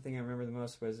of course, the thing I remember the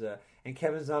most was, and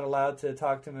Kevin's not allowed to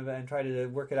talk to him and try to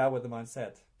work it out with him on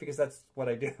set, because that's what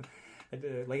I do.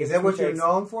 Is that what you're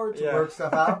known for, to work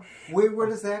stuff out? Where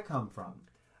does that come from?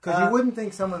 Because you wouldn't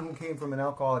think someone who came from an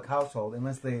alcoholic household,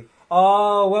 unless they...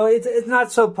 Oh, well, it's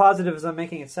not so positive as I'm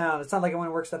making it sound. It's not like I want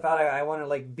to work stuff out. I want to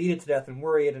like beat it to death and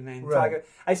worry it and talk it.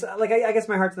 I guess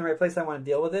my heart's in the right place. I want to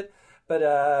deal with it, but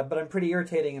I'm pretty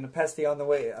irritating and pesty on the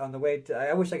way.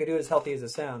 I wish I could do it as healthy as it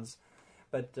sounds,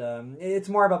 but it's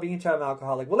more about being a child of an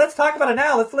alcoholic. Well, let's talk about it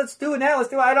now. Let's do it now. Let's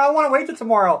do it. I don't want to wait till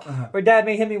tomorrow. Or Dad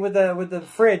may hit me with the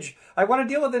fridge. I want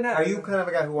to deal with it now. Are you kind of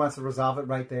a guy who wants to resolve it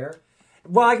right there?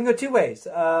 Well, I can go 2 ways.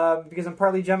 Because I'm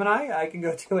partly Gemini, I can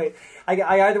go 2 ways. I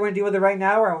either want to deal with it right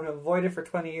now, or I want to avoid it for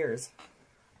 20 years.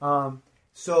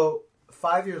 So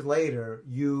 5 years later,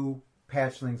 you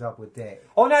patched things up with Dave.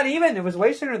 Oh, not even. It was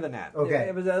way sooner than that. Okay.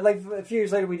 It was like a few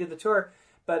years later we did the tour,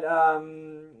 but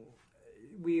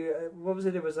what was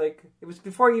it? It was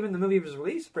before even the movie was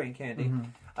released, Brain Candy.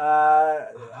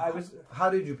 How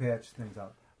did you patch things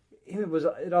up?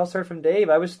 It all started from Dave.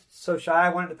 I was so shy. I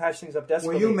wanted to patch things up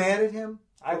desperately. Were you mad at him?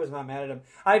 I was not mad at him.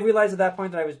 I realized at that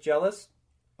point that I was jealous.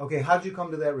 Okay, how did you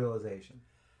come to that realization?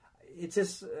 It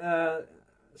just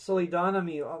slowly dawned on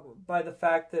me by the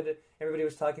fact that everybody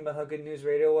was talking about how good news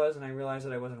radio was, and I realized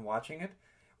that I wasn't watching it,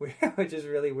 which is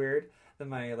really weird. That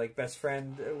my best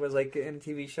friend was in a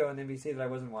TV show on NBC that I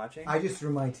wasn't watching. I just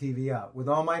threw my TV out. With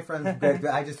all my friends,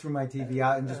 I just threw my TV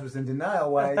out and just was in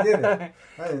denial why I did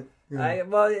it.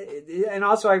 And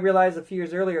also I realized a few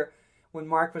years earlier when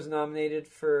Mark was nominated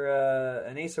for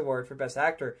an Ace Award for Best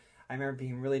Actor, I remember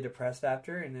being really depressed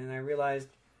after, and then I realized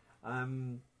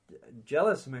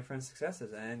jealous of my friends'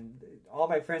 successes, and all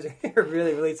my friends are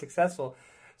really, really successful.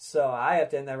 So I have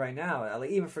to end that right now. Like,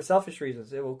 even for selfish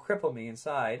reasons, it will cripple me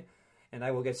inside, and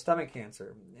I will get stomach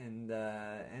cancer. And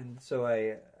so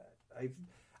I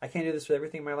can't do this with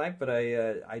everything in my life, but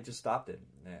I just stopped it,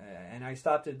 and I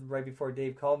stopped it right before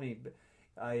Dave called me.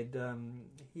 He'd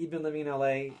been living in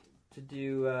L.A. to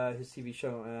do his TV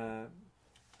show,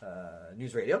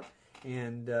 News Radio,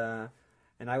 and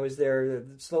I was there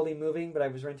slowly moving, but I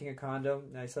was renting a condo.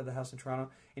 I still had the house in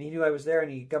Toronto, and he knew I was there,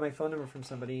 and he got my phone number from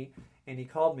somebody, and he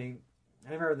called me.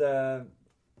 I remember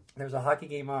there was a hockey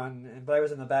game on, but I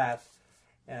was in the bath,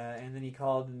 and then he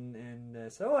called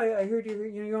and said, "Oh, I heard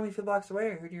you're only a few blocks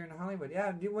away. I heard you're in Hollywood.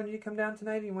 Yeah, when do you come down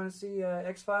tonight? Do you want to see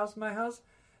X-Files in my house?"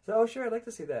 So, "Oh, sure, I'd like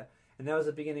to see that." And that was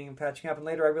the beginning of patching up. And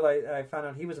later I found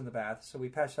out he was in the bath, so we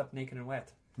patched up naked and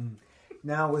wet. Mm.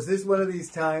 Now, was this one of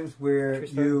these times where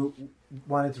you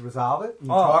wanted to resolve it? You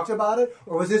talked about it?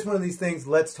 Or was this one of these things,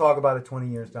 let's talk about it 20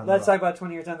 years down the road? Let's talk about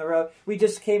 20 years down the road. We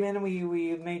just came in and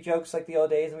we made jokes like the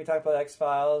old days, and we talked about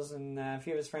X-Files, and a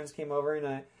few of his friends came over, and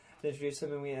I introduced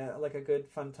him, and we had like a good,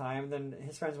 fun time. Then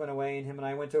his friends went away, and him and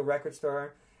I went to a record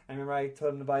store. I remember I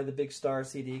told him to buy the Big Star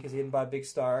CD because he hadn't bought Big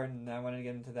Star, and I wanted to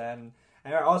get into that. And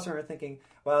I also remember thinking,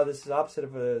 wow, this is opposite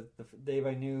of the Dave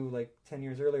I knew like 10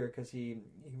 years earlier, because he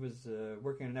was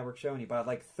working on a network show and he bought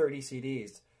like 30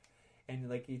 CDs. And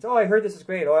like I heard this is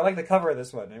great. Oh, I like the cover of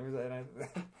this one.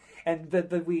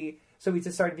 So we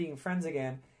just started being friends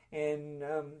again. And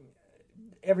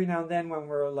every now and then when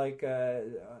we're like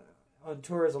on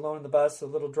tours alone in the bus, a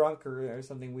little drunk or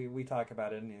something, we talk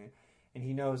about it. And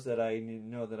he knows that I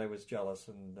know that I was jealous,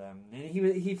 and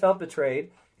he felt betrayed.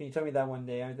 And he told me that one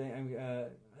day. I think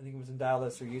it was in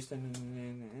Dallas or Houston,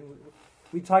 and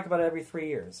we talk about it every 3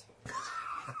 years.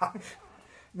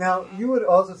 Now, you had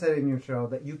also said in your show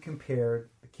that you compared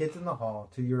the kids in the hall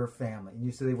to your family, and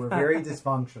you said they were very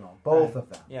dysfunctional, both of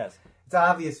them. Yes, it's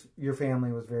obvious your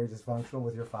family was very dysfunctional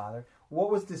with your father.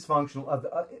 What was dysfunctional of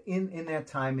in that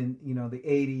time in the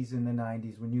 80s and the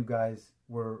 90s when you guys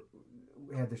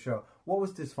had the show? What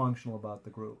was dysfunctional about the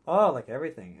group? Oh, like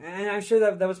everything. And I'm sure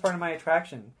that was part of my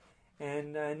attraction.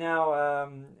 And now,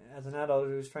 as an adult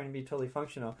who's trying to be totally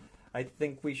functional, I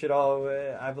think we should all,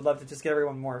 I would love to just get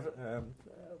everyone more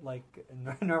like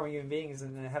normal human beings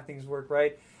and have things work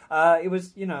right. It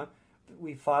was,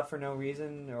 we fought for no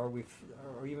reason, or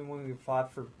even when we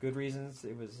fought for good reasons,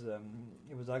 it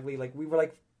was ugly. Like, we were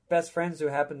like best friends who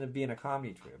happened to be in a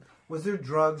comedy troupe. Was there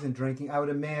drugs and drinking? I would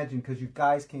imagine, because you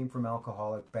guys came from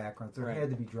alcoholic backgrounds, there had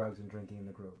to be drugs and drinking in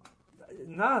the group.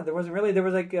 No, there wasn't really. There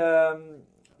was like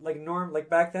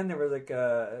back then there was like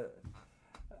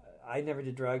I never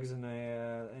did drugs,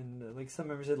 and like some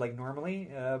members did like normally,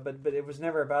 but it was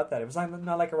never about that. It was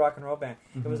not like a rock and roll band.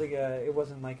 Mm-hmm. It was like it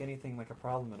wasn't like anything like a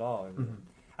problem at all. Mm-hmm.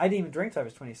 I didn't even drink till I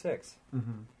was 26,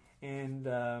 mm-hmm. and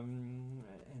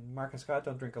Mark and Scott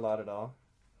don't drink a lot at all,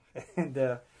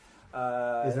 and.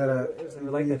 Is that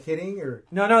are you kidding or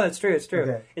no? That's true. It's true.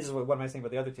 Okay. It's just what am I saying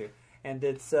about the other two? And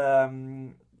it's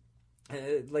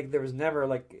like there was never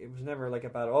like it was never like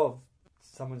about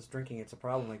someone's drinking, it's a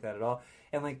problem like that at all.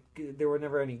 And like there were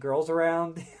never any girls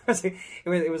around.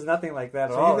 it was nothing like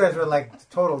that at all. So you guys were like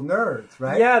total nerds,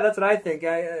 right? Yeah, that's what I think.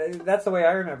 That's the way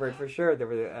I remember it for sure. There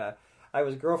were I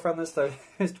was girlfriendless. I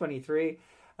was 23.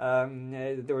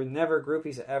 There were never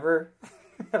groupies ever.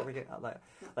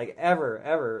 Like ever,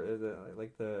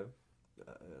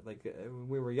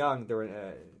 we were young. There were,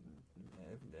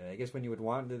 I guess, when you would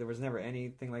want, there was never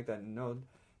anything like that. No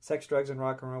sex, drugs, and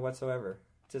rock and roll whatsoever.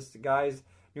 Just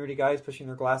nerdy guys pushing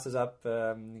their glasses up,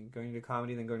 going to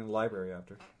comedy, then going to the library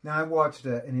after. Now, I watched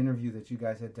an interview that you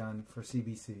guys had done for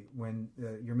CBC when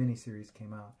your miniseries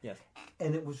came out. Yes.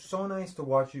 And it was so nice to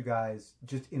watch you guys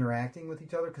just interacting with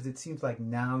each other, because it seems like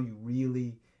now you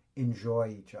really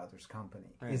enjoy each other's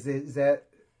company. Right. Is that?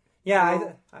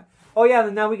 Yeah. Yeah.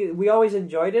 Now we always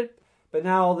enjoyed it, but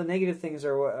now all the negative things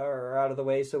are out of the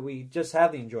way, so we just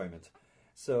have the enjoyment.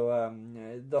 So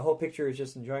the whole picture is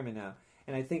just enjoyment now.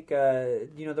 And I think the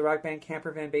rock band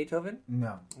Camper Van Beethoven?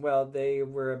 No. Well, they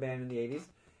were a band in the 80s,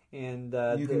 and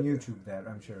you can YouTube that,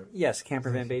 I'm sure. Yes, Camper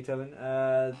Van Beethoven.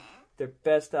 Their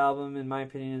best album, in my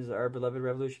opinion, is Our Beloved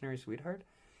Revolutionary Sweetheart.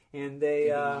 And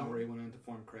they already went on to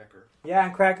form Cracker. Yeah,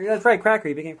 Cracker. That's right, Cracker.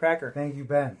 He became Cracker. Thank you,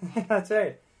 Ben. That's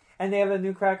right. And they have a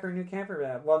new Cracker, a new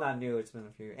Camper. Well, not new. It's been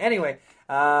a few years. Anyway,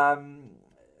 they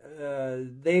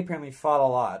apparently fought a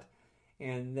lot.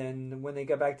 And then when they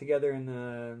got back together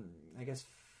I guess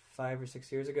 5 or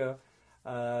 6 years ago,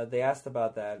 they asked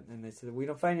about that. And they said, we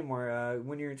don't fight anymore.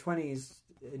 When you're in your 20s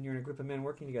and you're in a group of men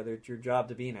working together, it's your job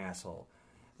to be an asshole.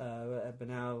 But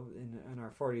now in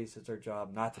our 40s, it's our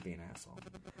job not to be an asshole.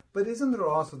 But isn't there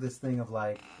also this thing of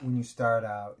like when you start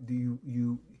out,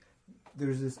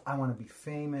 there's this, I want to be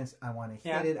famous, I want to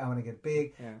hit it, I want to get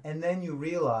big, and then you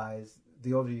realize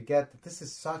the older you get that this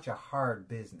is such a hard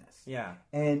business. Yeah.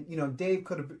 And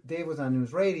Dave was on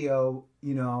news radio,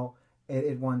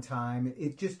 at one time.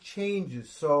 It just changes.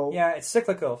 So yeah, it's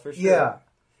cyclical for sure. Yeah.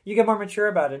 You get more mature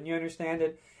about it and you understand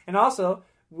it, and also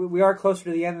we are closer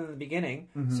to the end than the beginning,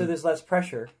 so there's less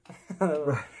pressure.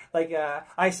 Right. Like,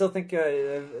 I still think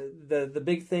the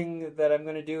big thing that I'm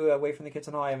going to do away from the Kids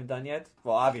in Hall I haven't done yet.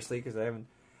 Well, obviously, because I haven't.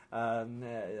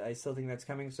 I still think that's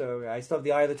coming. So I still have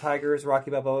the eye of the tiger, as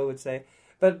Rocky Balboa would say.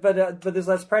 But there's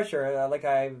less pressure.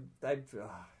 I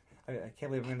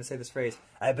can't believe I'm going to say this phrase.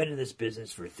 I've been in this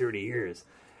business for 30 years.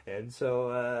 And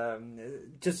so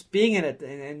just being in it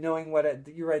and knowing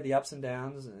you're right, the ups and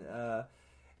downs,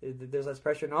 there's less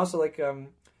pressure. And also, like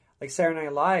Saturday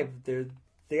Night Live,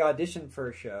 they auditioned for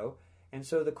a show, and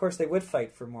so of course they would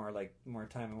fight for more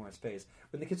time and more space.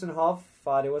 When the Kids in the Hall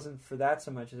fought, it wasn't for that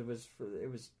so much as it was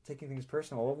taking things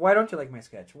personal. Well, why don't you like my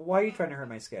sketch? Well, why are you trying to hurt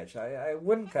my sketch? I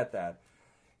wouldn't cut that,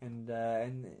 and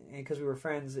because we were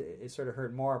friends, it sort of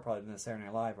hurt more probably than the Saturday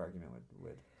Night Live argument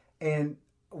would. And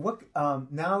what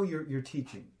now you're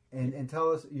teaching, and tell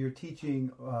us you're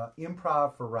teaching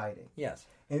improv for writing. Yes.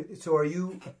 And so are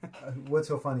you? What's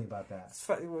so funny about that?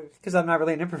 Because I'm not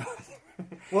really an improviser.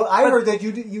 Well, I heard that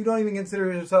you don't even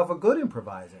consider yourself a good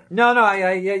improviser. No,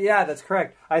 yeah, that's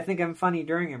correct. I think I'm funny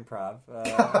during improv,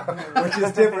 which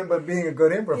is different, but being a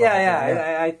good improviser.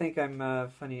 Yeah. I think I'm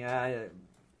funny.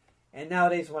 And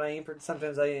nowadays, when I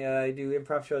sometimes I do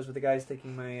improv shows with the guys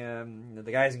taking my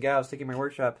the guys and gals taking my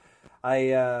workshop.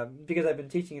 Because I've been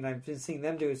teaching and I've been seeing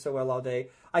them do it so well all day,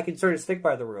 I can sort of stick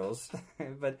by the rules,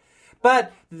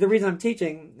 But the reason I'm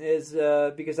teaching is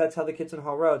because that's how the Kids in the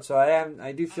Hall wrote. So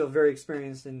I do feel very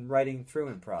experienced in writing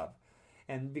through improv,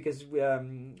 and because we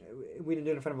didn't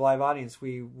do it in front of a live audience,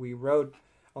 we wrote.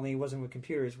 Only it wasn't with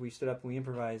computers. We stood up and we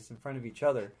improvised in front of each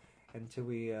other until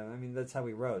that's how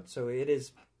we wrote. So it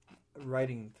is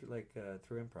writing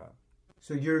through improv.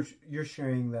 So you're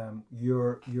sharing them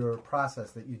your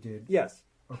process that you did. Yes.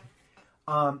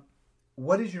 Okay.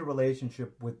 What is your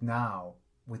relationship with improv?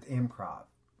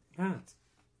 Yeah,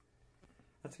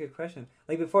 that's a good question.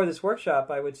 Like before this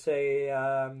workshop, I would say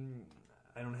I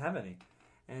don't have any,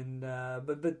 and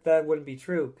but that wouldn't be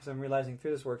true because I'm realizing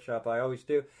through this workshop I always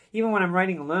do. Even when I'm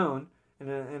writing alone and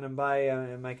I'm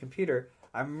by my computer,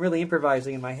 I'm really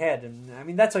improvising in my head, and I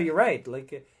mean that's how you write.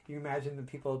 Like you imagine the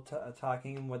people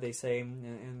talking and what they say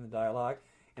in the dialogue,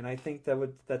 and I think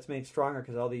that's made stronger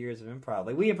because all the years of improv.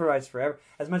 Like we improvised forever.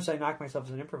 As much as I knock myself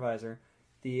as an improviser,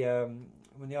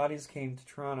 when the audience came to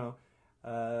Toronto,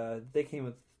 they came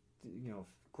with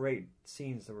great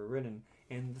scenes that were written,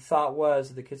 and the thought was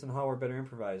that the Kids in the Hall were better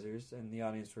improvisers and the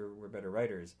audience were better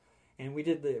writers. And we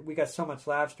got so much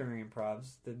laughs during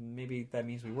improvs that maybe that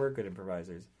means we were good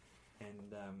improvisers.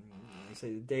 And I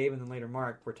say Dave and then later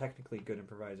Mark were technically good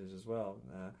improvisers as well.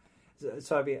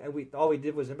 So all we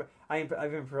did was I've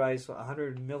improvised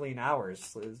 100 million hours.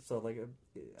 So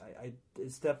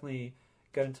it's definitely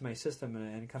got into my system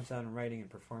and it comes out in writing and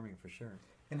performing for sure.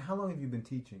 And how long have you been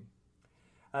teaching?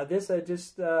 This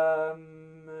just 6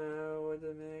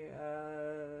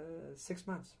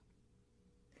 months.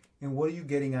 And what are you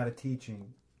getting out of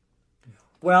teaching?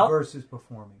 Well, versus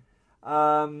performing.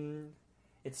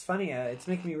 It's funny. It's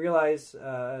making me realize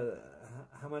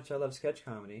how much I love sketch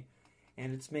comedy,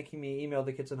 and it's making me email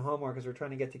the Kids in the Hall more because we're trying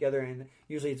to get together. And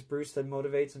usually it's Bruce that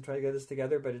motivates and try to get us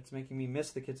together, but it's making me miss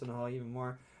the Kids in the Hall even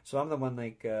more. So I'm the one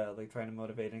trying to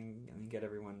motivate and get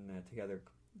everyone together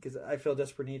because I feel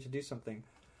desperate need to do something.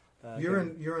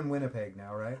 You're in Winnipeg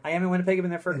now, right? I am in Winnipeg. I've been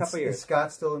there for a couple of years. Is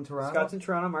Scott still in Toronto? Scott's in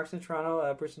Toronto. Mark's in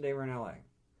Toronto. Bruce and Dave are in LA.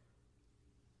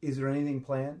 Is there anything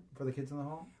planned for the Kids in the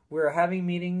Hall? We're having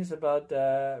meetings about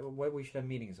what we should have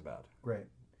meetings about. Great.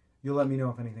 You'll let me know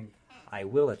if anything. I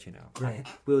will let you know. Great.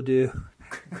 Will do.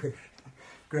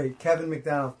 Great. Kevin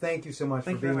McDonald, thank you so much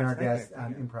for being our guest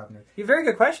on Improv Nerds. You have very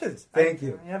good questions. Thank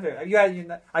you.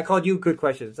 I called you good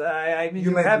questions. I mean,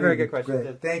 you have very good questions.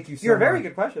 Great. Thank you so much. You're very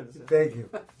good questions. Thank you.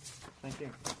 Thank you.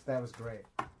 That was great.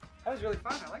 That was really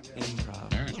fun. I liked it. Improv.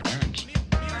 Nerds.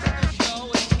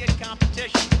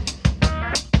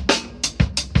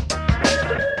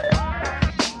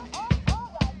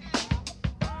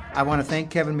 I want to thank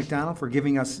Kevin McDonald for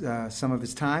giving us some of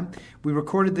his time. We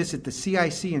recorded this at the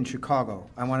CIC in Chicago.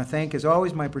 I want to thank, as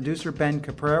always, my producer, Ben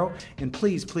Caprero. And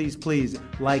please, please, please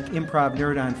like Improv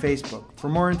Nerd on Facebook. For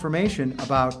more information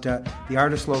about the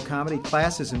Artist Low Comedy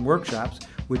classes and workshops,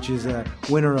 which is a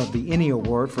winner of the INNIE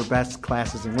Award for Best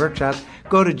Classes and Workshops,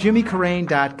 go to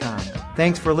jimmycarrane.com.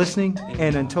 Thanks for listening,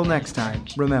 and until next time,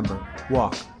 remember,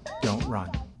 walk, don't run.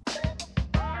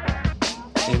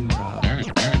 Improv.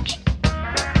 Nerds.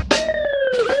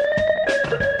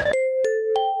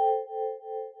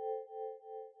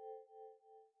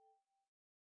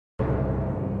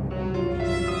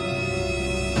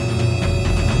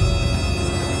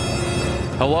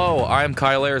 Hello, I'm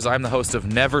Kyle Ayers. I'm the host of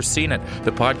Never Seen It,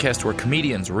 the podcast where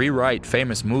comedians rewrite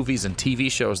famous movies and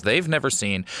TV shows they've never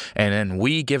seen, and then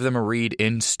we give them a read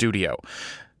in studio.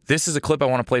 This is a clip I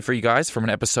want to play for you guys from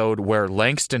an episode where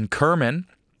Langston Kerman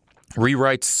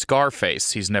rewrites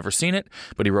Scarface. He's never seen it,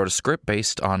 but he wrote a script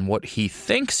based on what he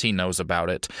thinks he knows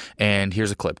about it, and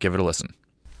here's a clip. Give it a listen.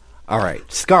 All right,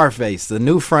 Scarface, The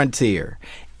New Frontier.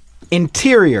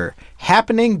 Interior,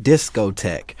 happening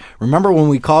discotheque. Remember when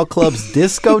we called clubs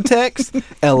discotheques?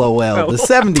 LOL. The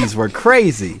 70s were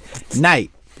crazy.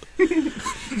 Night.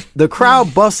 The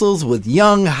crowd bustles with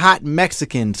young, hot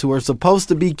Mexicans who are supposed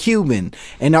to be Cuban,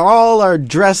 and all are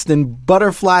dressed in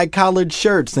butterfly collared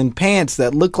shirts and pants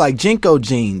that look like Jinko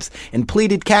jeans, and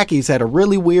pleated khakis had a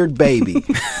really weird baby.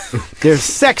 There's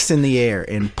sex in the air,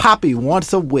 and Poppy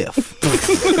wants a whiff.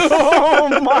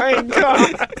 Oh my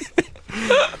God.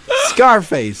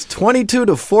 Scarface, 22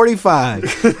 to 45. Like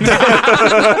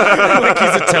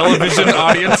he's a television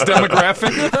audience demographic.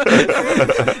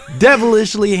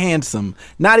 Devilishly handsome,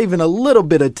 not even a little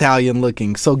bit Italian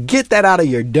looking, so get that out of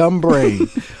your dumb brain.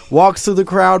 Walks through the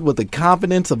crowd with the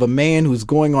confidence of a man who's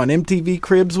going on MTV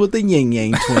Cribs with the Yin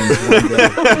Yang Twins one day.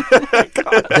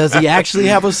 Does he actually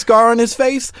have a scar on his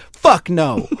face? Fuck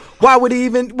no. Why would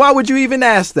you even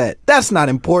ask that? That's not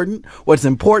important. What's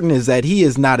important is that he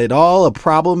is not at all a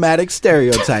problematic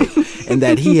stereotype and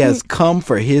that he has come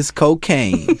for his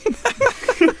cocaine.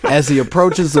 As he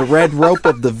approaches the red rope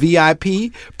of the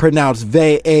VIP, pronounced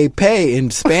VAP in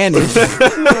Spanish,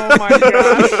 Oh my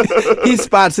God. he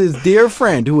spots his dear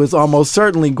friend who is almost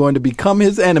certainly going to become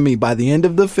his enemy by the end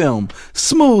of the film,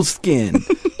 Smooth Skin.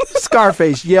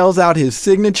 Scarface yells out his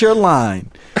signature line.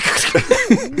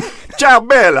 Ciao,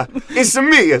 Bella. It's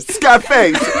me,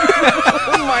 Scarface.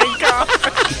 Oh my God.